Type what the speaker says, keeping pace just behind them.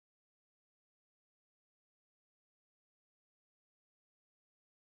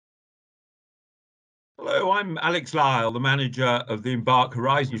Hello, I'm Alex Lyle, the manager of the Embark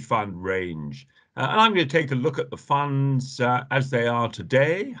Horizons Fund range. And I'm going to take a look at the funds as they are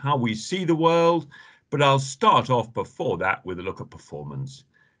today, how we see the world, but I'll start off before that with a look at performance.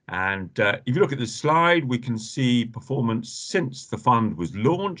 And if you look at this slide, we can see performance since the fund was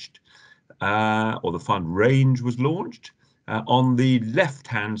launched, or the fund range was launched. On the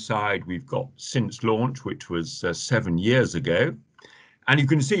left-hand side, we've got since launch, which was 7 years ago. And you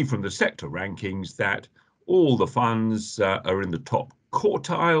can see from the sector rankings that all the funds are in the top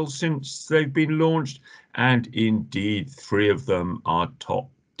quartile since they've been launched, and indeed 3 of them are top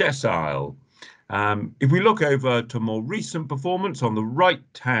decile. If we look over to more recent performance on the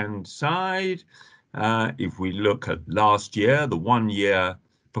right-hand side, if we look at last year, the 1-year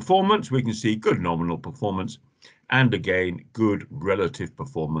performance, we can see good nominal performance and again, good relative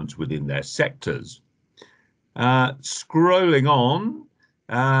performance within their sectors. Scrolling on,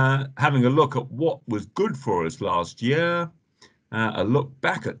 having a look at what was good for us last year, a look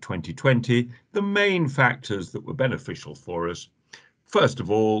back at 2020, the main factors that were beneficial for us. First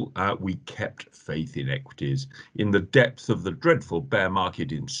of all, we kept faith in equities. In the depth of the dreadful bear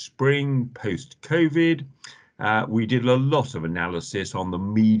market in spring, post-COVID, we did a lot of analysis on the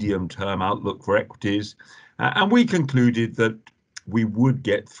medium-term outlook for equities, and we concluded that we would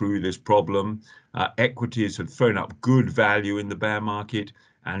get through this problem. Equities had thrown up good value in the bear market,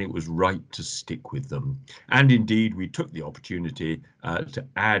 and it was right to stick with them. And indeed, we took the opportunity to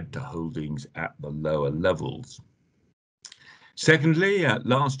add to holdings at the lower levels. Secondly,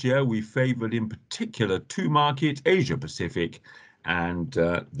 last year, we favoured in particular 2 markets, Asia Pacific and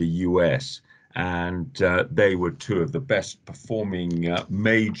the US. And they were 2 of the best performing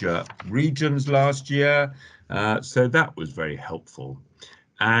major regions last year. So that was very helpful.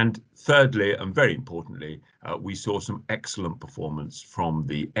 And thirdly, and very importantly, we saw some excellent performance from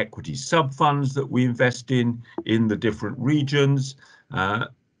the equity sub-funds that we invest in the different regions,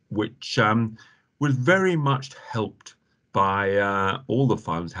 which was very much helped by all the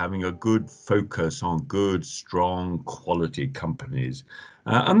funds having a good focus on good, strong, quality companies.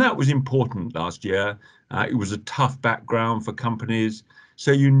 And that was important last year. It was a tough background for companies.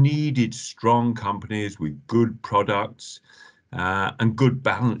 So you needed strong companies with good products and good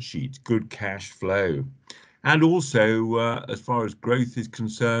balance sheets, good cash flow. And also, as far as growth is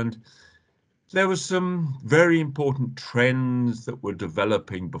concerned, there were some very important trends that were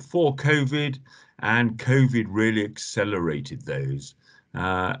developing before COVID, and COVID really accelerated those.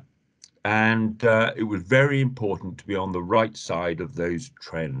 And it was very important to be on the right side of those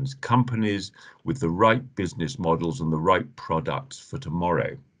trends, companies with the right business models and the right products for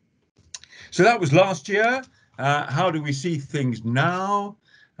tomorrow. So that was last year. How do we see things now?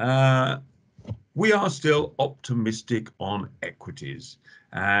 We are still optimistic on equities.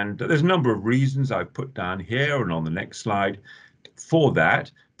 And there's a number of reasons I've put down here and on the next slide for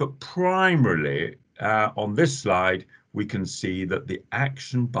that. But primarily on this slide, we can see that the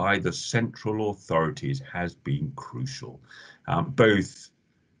action by the central authorities has been crucial, both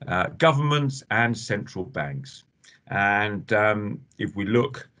governments and central banks. And if we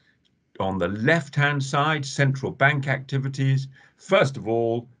look on the left-hand side, central bank activities, first of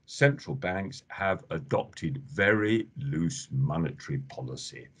all, central banks have adopted very loose monetary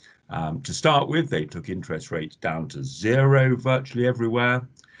policy. To start with, they took interest rates down to 0 virtually everywhere.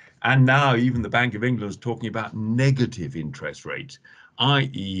 And now even the Bank of England is talking about negative interest rates,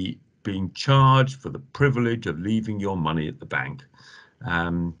 i.e. being charged for the privilege of leaving your money at the bank.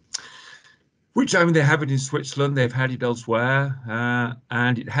 Which, I mean, they have it in Switzerland, they've had it elsewhere,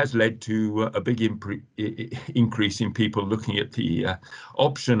 and it has led to a big increase in people looking at the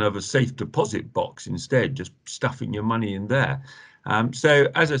option of a safe deposit box instead, just stuffing your money in there. So,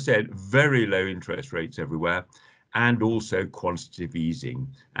 as I said, very low interest rates everywhere, and also quantitative easing.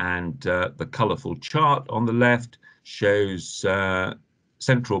 And the colourful chart on the left shows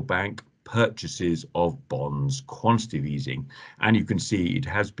central bank purchases of bonds, quantitative easing, and you can see it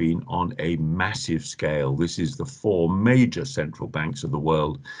has been on a massive scale. This is the 4 major central banks of the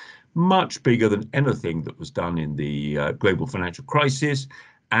world, much bigger than anything that was done in the global financial crisis,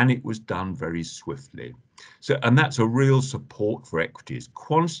 and it was done very swiftly. So, and that's a real support for equities.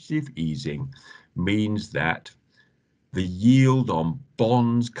 Quantitative easing means that the yield on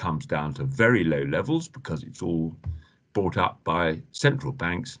bonds comes down to very low levels because it's all bought up by central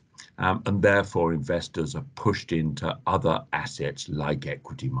banks. And therefore investors are pushed into other assets like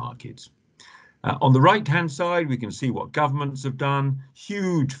equity markets. On the right-hand side, we can see what governments have done,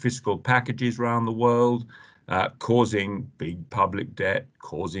 huge fiscal packages around the world, causing big public debt,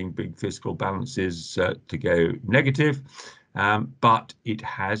 causing big fiscal balances to go negative. but it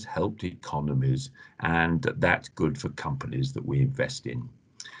has helped economies, and that's good for companies that we invest in.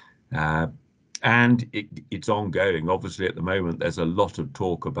 And it's ongoing. Obviously, at the moment, there's a lot of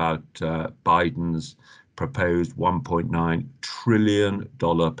talk about Biden's proposed $1.9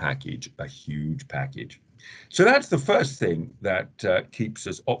 trillion package, a huge package. So that's the first thing that keeps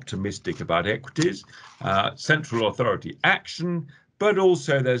us optimistic about equities, central authority action, but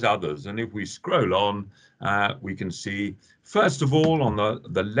also there's others. And if we scroll on, we can see, first of all, on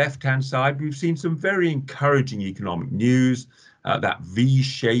the left-hand side, we've seen some very encouraging economic news, that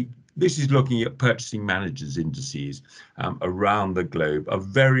V-shape. This is looking at purchasing managers' indices around the globe, a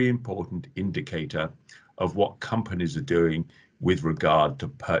very important indicator of what companies are doing with regard to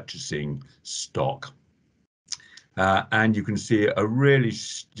purchasing stock. And you can see a really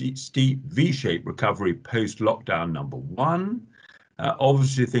steep V-shaped recovery post-lockdown number one.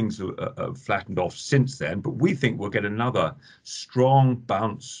 Obviously, things have flattened off since then, but we think we'll get another strong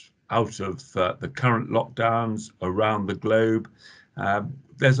bounce out of the current lockdowns around the globe.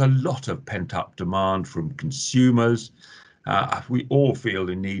 There's a lot of pent-up demand from consumers. We all feel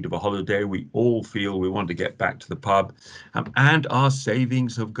in need of a holiday. We all feel we want to get back to the pub, and our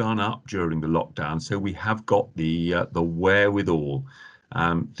savings have gone up during the lockdown. So we have got the wherewithal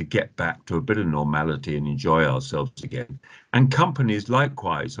to get back to a bit of normality and enjoy ourselves again. And companies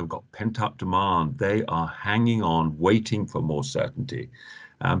likewise have got pent-up demand. They are hanging on, waiting for more certainty.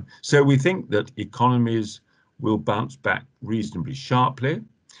 So we think that economies will bounce back reasonably sharply.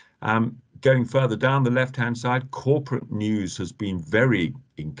 Going further down the left-hand side, corporate news has been very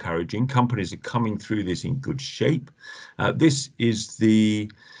encouraging. Companies are coming through this in good shape. This is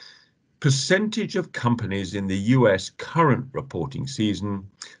the percentage of companies in the US current reporting season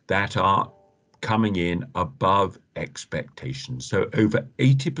that are coming in above expectations. So over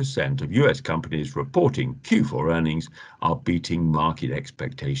 80% of US companies reporting Q4 earnings are beating market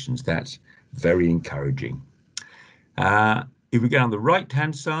expectations. That's very encouraging. If we go on the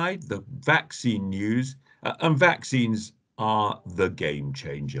right-hand side, the vaccine news, and vaccines are the game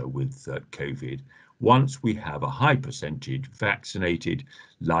changer with COVID. Once we have a high percentage vaccinated,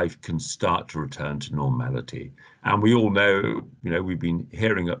 life can start to return to normality. And we all know, we've been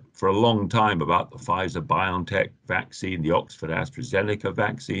hearing for a long time about the Pfizer-BioNTech vaccine, the Oxford-AstraZeneca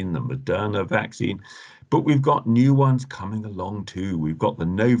vaccine, the Moderna vaccine, but we've got new ones coming along too. We've got the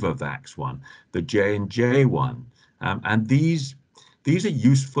Novavax one, the J&J one. And these are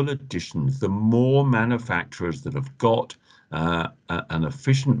useful additions. The more manufacturers that have got an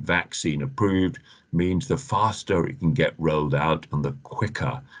efficient vaccine approved means the faster it can get rolled out and the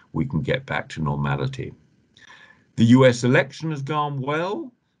quicker we can get back to normality. The US election has gone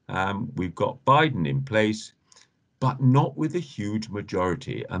well. We've got Biden in place, but not with a huge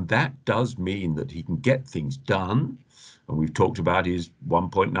majority. And that does mean that he can get things done. And we've talked about his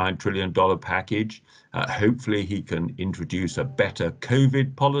 $1.9 trillion package. Hopefully he can introduce a better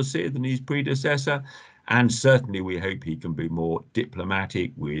COVID policy than his predecessor. And certainly we hope he can be more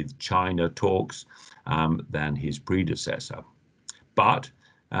diplomatic with China talks than his predecessor. But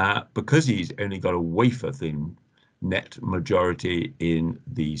because he's only got a wafer-thin net majority in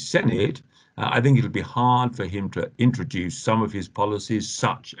the Senate, I think it'll be hard for him to introduce some of his policies,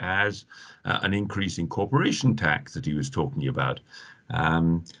 such as an increase in corporation tax that he was talking about.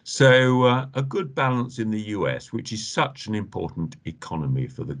 So a good balance in the US, which is such an important economy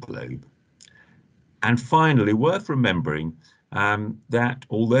for the globe. And finally, worth remembering that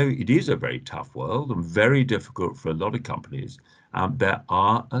although it is a very tough world and very difficult for a lot of companies, there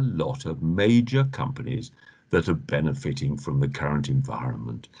are a lot of major companies that are benefiting from the current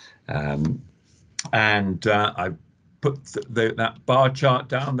environment. I put that bar chart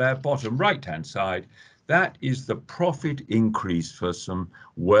down there, bottom right-hand side. That is the profit increase for some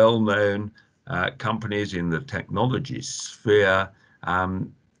well-known companies in the technology sphere,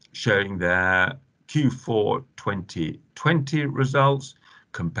 showing their Q4 2020 results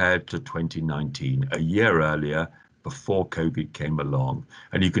compared to 2019, a year earlier, before COVID came along.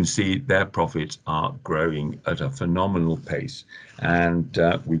 And you can see their profits are growing at a phenomenal pace. And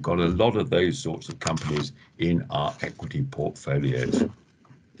we've got a lot of those sorts of companies in our equity portfolios.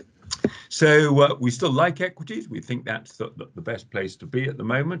 So we still like equities. We think that's the best place to be at the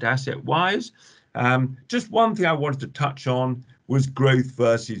moment, asset-wise. Just one thing I wanted to touch on was growth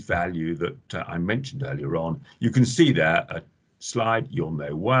versus value that I mentioned earlier on. You can see there a slide you'll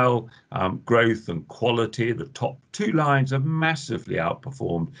know well. Growth and quality, the top two lines have massively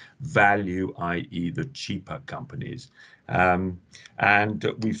outperformed value, i.e. the cheaper companies. And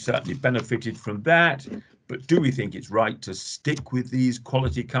we've certainly benefited from that. But do we think it's right to stick with these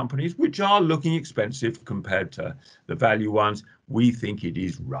quality companies, which are looking expensive compared to the value ones? We think it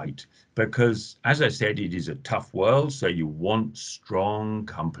is right because, as I said, it is a tough world. So you want strong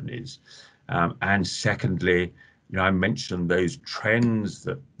companies. And secondly, I mentioned those trends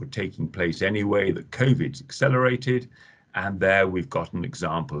that were taking place anyway, that COVID's accelerated. And there we've got an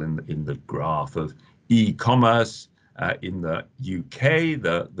example in the graph of e-commerce in the UK,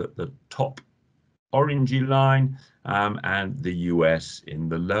 the top orangey line, and the US in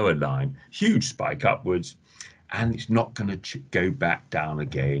the lower line. Huge spike upwards, and it's not going to go back down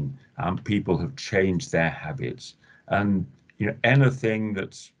again. People have changed their habits, and anything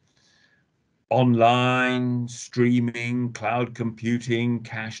that's online, streaming, cloud computing,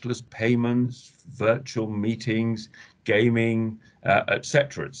 cashless payments, virtual meetings, gaming,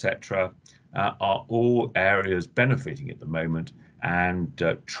 etc., etc., are all areas benefiting at the moment, and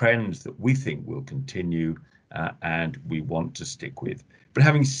trends that we think will continue and we want to stick with. But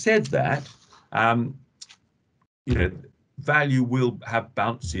having said that, value will have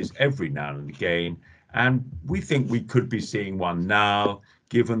bounces every now and again, and we think we could be seeing one now,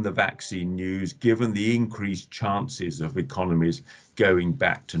 given the vaccine news, given the increased chances of economies going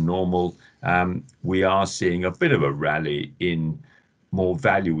back to normal. We are seeing a bit of a rally in more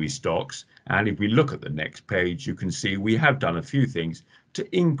value-y stocks. And if we look at the next page, you can see we have done a few things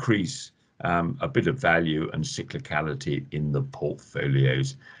to increase a bit of value and cyclicality in the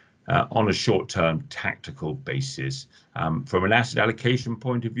portfolios on a short-term tactical basis. From an asset allocation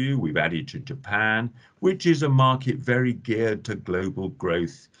point of view, we've added to Japan, which is a market very geared to global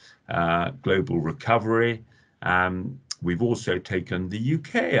growth, global recovery. We've also taken the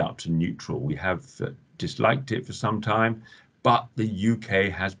UK up to neutral. We have disliked it for some time, but the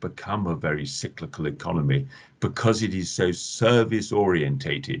UK has become a very cyclical economy because it is so service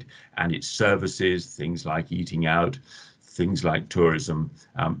orientated, and its services, things like eating out, things like tourism,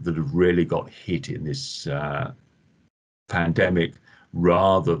 that have really got hit in this pandemic,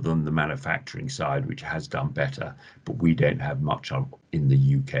 rather than the manufacturing side, which has done better, but we don't have much of in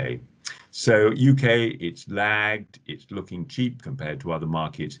the UK. So UK, it's lagged, it's looking cheap compared to other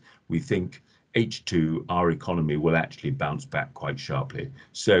markets. We think H2, our economy will actually bounce back quite sharply.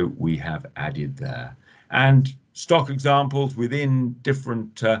 So we have added there. And stock examples within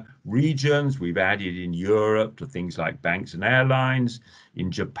different regions, we've added in Europe to things like banks and airlines.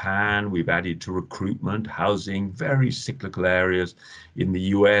 In Japan, we've added to recruitment, housing, very cyclical areas. In the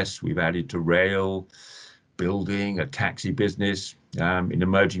US, we've added to rail, building, a taxi business. In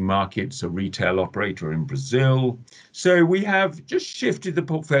emerging markets, a retail operator in Brazil. So we have just shifted the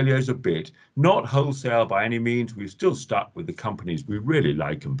portfolios a bit, not wholesale by any means. We've still stuck with the companies we really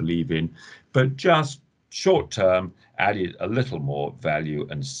like and believe in, but just short term added a little more value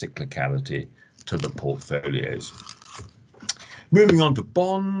and cyclicality to the portfolios. Moving on to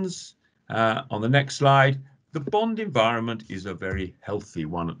bonds, on the next slide. The bond environment is a very healthy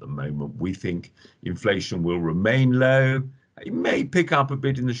one at the moment. We think inflation will remain low. It may pick up a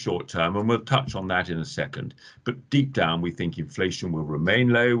bit in the short term, and we'll touch on that in a second. But deep down, we think inflation will remain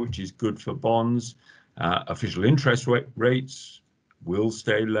low, which is good for bonds. Official interest rates will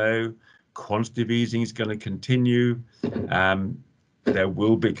stay low. Quantitative easing is going to continue. There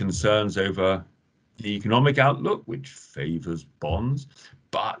will be concerns over the economic outlook, which favors bonds.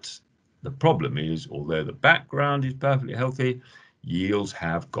 But the problem is, although the background is perfectly healthy, yields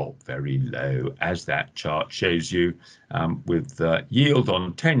have got very low, as that chart shows you, with yield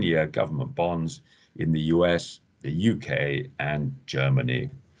on 10-year government bonds in the US, the UK, and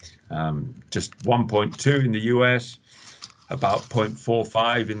Germany. Just 1.2 in the US, about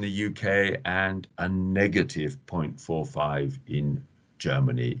 0.45 in the UK, and a negative 0.45 in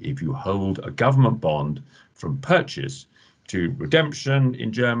Germany. If you hold a government bond from purchase to redemption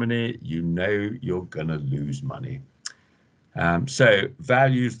in Germany, you know you're going to lose money. So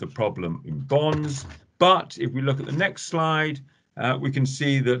value's the problem in bonds. But if we look at the next slide, we can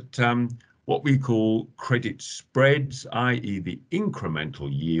see that what we call credit spreads, i.e. the incremental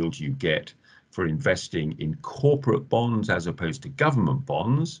yield you get for investing in corporate bonds as opposed to government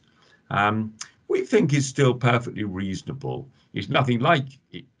bonds, we think is still perfectly reasonable. It's nothing like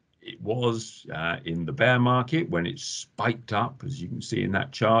it was in the bear market when it spiked up, as you can see in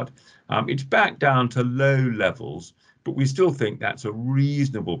that chart. It's back down to low levels, but we still think that's a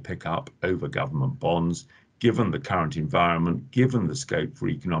reasonable pickup over government bonds, given the current environment, given the scope for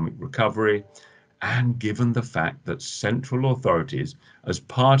economic recovery, and given the fact that central authorities, as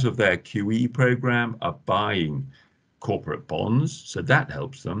part of their QE program, are buying corporate bonds, so that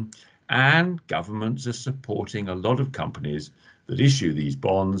helps them, and governments are supporting a lot of companies that issue these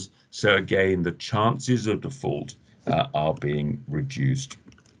bonds. So again, the chances of default are being reduced.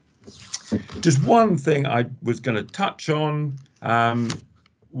 Just one thing I was going to touch on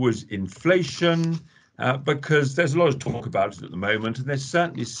was inflation, because there's a lot of talk about it at the moment, and there's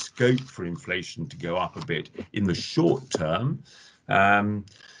certainly scope for inflation to go up a bit in the short term.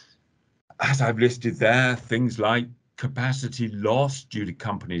 As I've listed there, things like capacity loss due to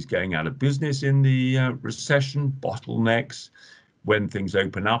companies going out of business in the recession, bottlenecks when things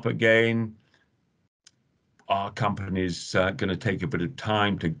open up again. Are companies going to take a bit of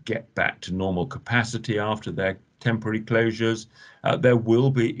time to get back to normal capacity after their temporary closures? There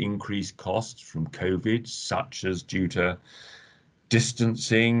will be increased costs from COVID, such as due to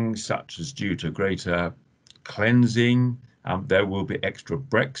distancing, such as due to greater cleansing. There will be extra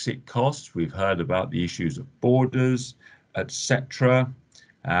Brexit costs. We've heard about the issues of borders, etc.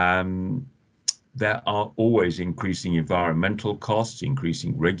 There are always increasing environmental costs,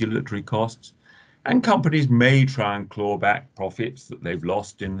 increasing regulatory costs, and companies may try and claw back profits that they've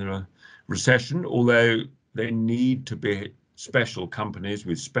lost in the recession, although they need to be special companies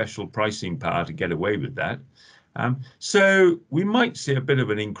with special pricing power to get away with that. So we might see a bit of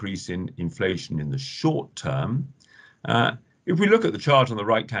an increase in inflation in the short term. If we look at the chart on the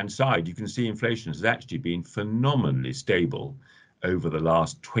right-hand side, you can see inflation has actually been phenomenally stable over the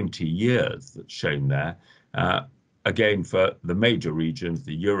last 20 years that's shown there. Again, for the major regions,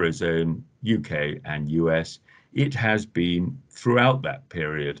 the Eurozone, UK and US, it has been throughout that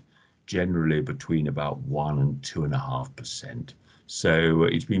period generally between about 1 and 2.5%. So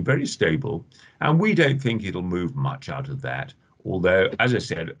it's been very stable, and we don't think it'll move much out of that, although, as I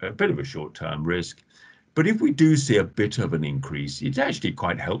said, a bit of a short-term risk. But if we do see a bit of an increase, it's actually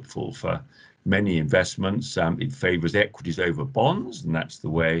quite helpful for many investments. It favors equities over bonds, and that's the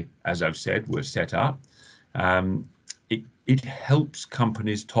way, as I've said, we're set up. It helps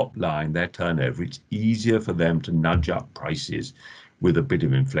companies' top line, their turnover. It's easier for them to nudge up prices with a bit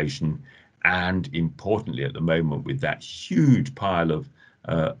of inflation. And importantly, at the moment, with that huge pile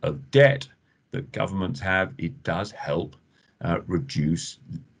of debt that governments have, it does help reduce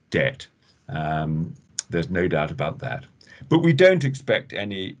debt. There's no doubt about that. But we don't expect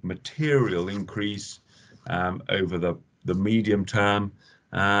any material increase over the medium term.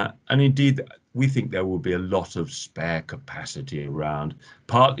 And indeed, we think there will be a lot of spare capacity around,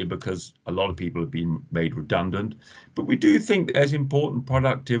 partly because a lot of people have been made redundant. But we do think there's important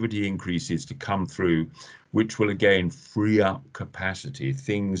productivity increases to come through, which will again free up capacity.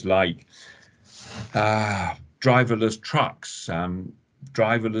 Things like driverless trucks,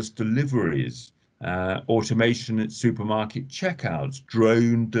 driverless deliveries, automation at supermarket checkouts,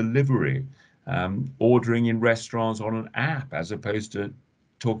 drone delivery, ordering in restaurants on an app as opposed to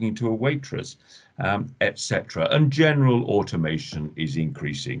talking to a waitress, etc. And general automation is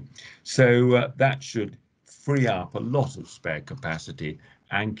increasing. So that should free up a lot of spare capacity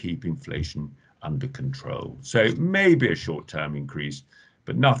and keep inflation under control. So maybe a short-term increase,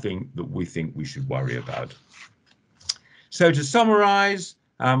 but nothing that we think we should worry about. So to summarize,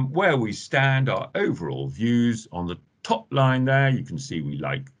 where we stand, our overall views on the top line there, you can see we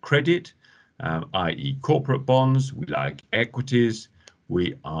like credit, i.e. corporate bonds, we like equities,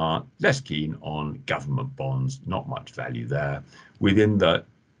 we are less keen on government bonds, not much value there. Within the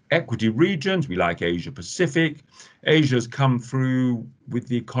equity regions, we like Asia Pacific. Asia's come through with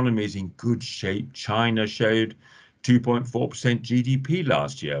the economies in good shape. China showed 2.4% GDP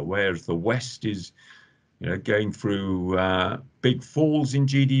last year, whereas the West is going through big falls in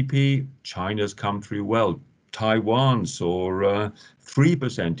GDP. China's come through well. Taiwan saw a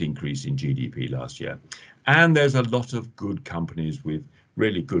 3% increase in GDP last year. And there's a lot of good companies with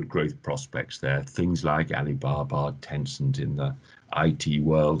really good growth prospects there. Things like Alibaba, Tencent in the IT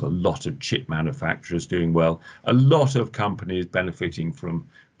world, a lot of chip manufacturers doing well, a lot of companies benefiting from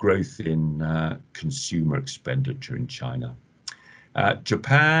growth in consumer expenditure in China.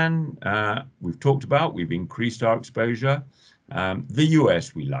 Japan, we've talked about, we've increased our exposure. The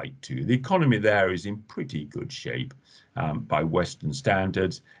US we like too. The economy there is in pretty good shape by Western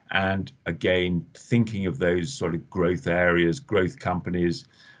standards. And again, thinking of those sort of growth areas, growth companies,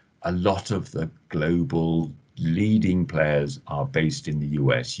 a lot of the global leading players are based in the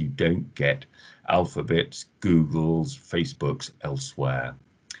US. You don't get Alphabets, Googles, Facebooks elsewhere.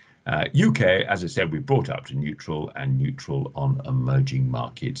 UK, as I said, we brought up to neutral and neutral on emerging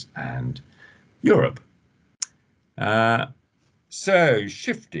markets and Europe. So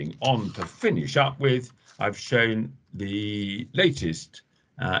shifting on to finish up with, I've shown the latest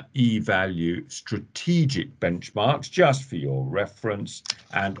E-value strategic benchmarks just for your reference.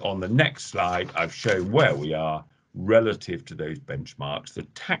 And on the next slide, I've shown where we are relative to those benchmarks, the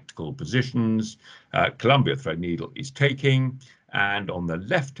tactical positions Columbia Threadneedle is taking. And on the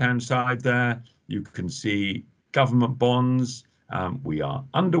left-hand side there, you can see government bonds. We are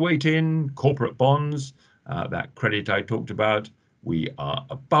underweight in corporate bonds, that credit I talked about. We are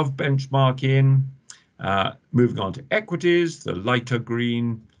above benchmark in. Moving on to equities, the lighter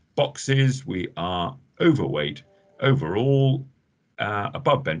green boxes, we are overweight overall,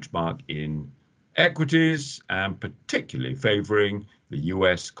 above benchmark in equities, and particularly favoring the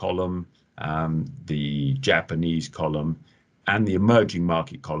US column, the Japanese column, and the emerging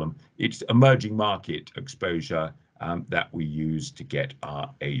market column. It's emerging market exposure that we use to get our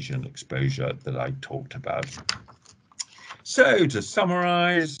Asian exposure that I talked about. So to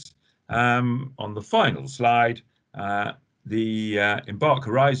summarize, on the final slide, the Embark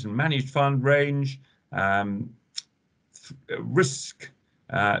Horizon Managed Fund range, risk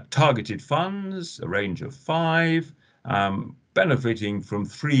targeted funds, a range of 5, benefiting from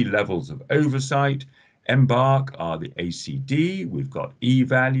 3 levels of oversight. Embark are the ACD. We've got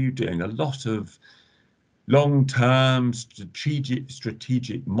E-value doing a lot of long-term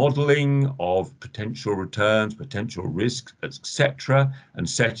strategic modeling of potential returns, potential risks, etc., and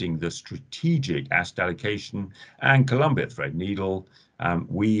setting the strategic asset allocation. And Columbia Threadneedle,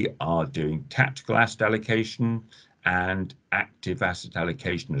 we are doing tactical asset allocation and active asset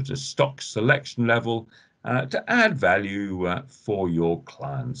allocation at a stock selection level to add value for your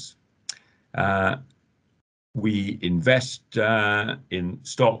clients. We invest in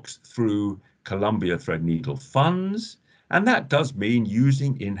stocks through Columbia Threadneedle funds, and that does mean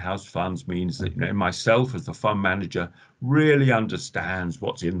using in-house funds means that myself as the fund manager really understands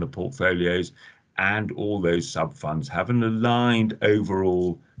what's in the portfolios, and all those sub-funds have an aligned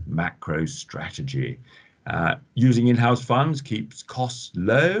overall macro strategy. Using in-house funds keeps costs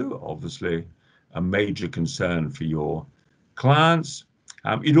low, obviously a major concern for your clients.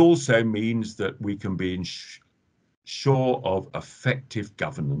 It also means that we can be sure of effective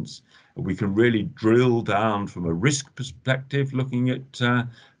governance. We can really drill down from a risk perspective looking at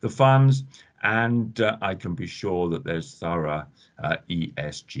the funds, and I can be sure that there's thorough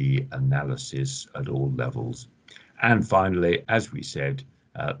ESG analysis at all levels. And finally, as we said,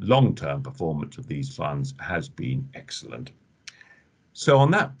 long-term performance of these funds has been excellent. So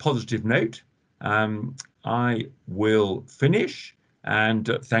on that positive note, I will finish, and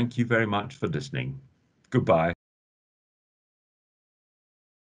thank you very much for listening. Goodbye.